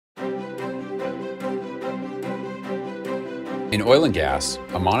In oil and gas,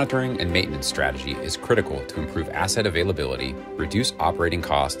 a monitoring and maintenance strategy is critical to improve asset availability, reduce operating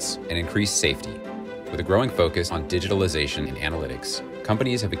costs, and increase safety. With a growing focus on digitalization and analytics,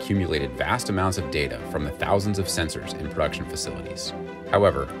 companies have accumulated vast amounts of data from the thousands of sensors in production facilities.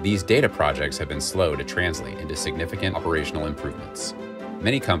 However, these data projects have been slow to translate into significant operational improvements.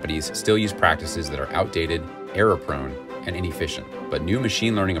 Many companies still use practices that are outdated, error-prone, and inefficient, but new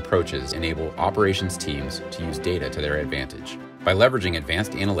machine learning approaches enable operations teams to use data to their advantage. By leveraging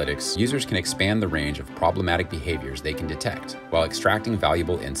advanced analytics, users can expand the range of problematic behaviors they can detect while extracting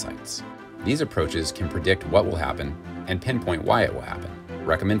valuable insights. These approaches can predict what will happen and pinpoint why it will happen,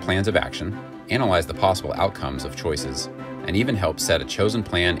 recommend plans of action, analyze the possible outcomes of choices, and even help set a chosen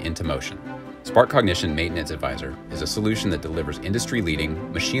plan into motion. SparkCognition Maintenance Advisor is a solution that delivers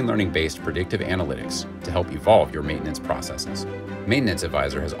industry-leading, machine learning-based predictive analytics to help evolve your maintenance processes. Maintenance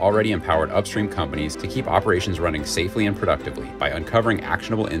Advisor has already empowered upstream companies to keep operations running safely and productively by uncovering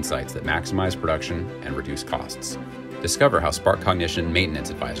actionable insights that maximize production and reduce costs. Discover how SparkCognition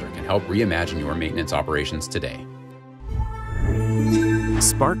Maintenance Advisor can help reimagine your maintenance operations today.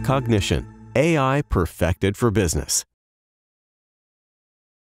 SparkCognition, AI perfected for business.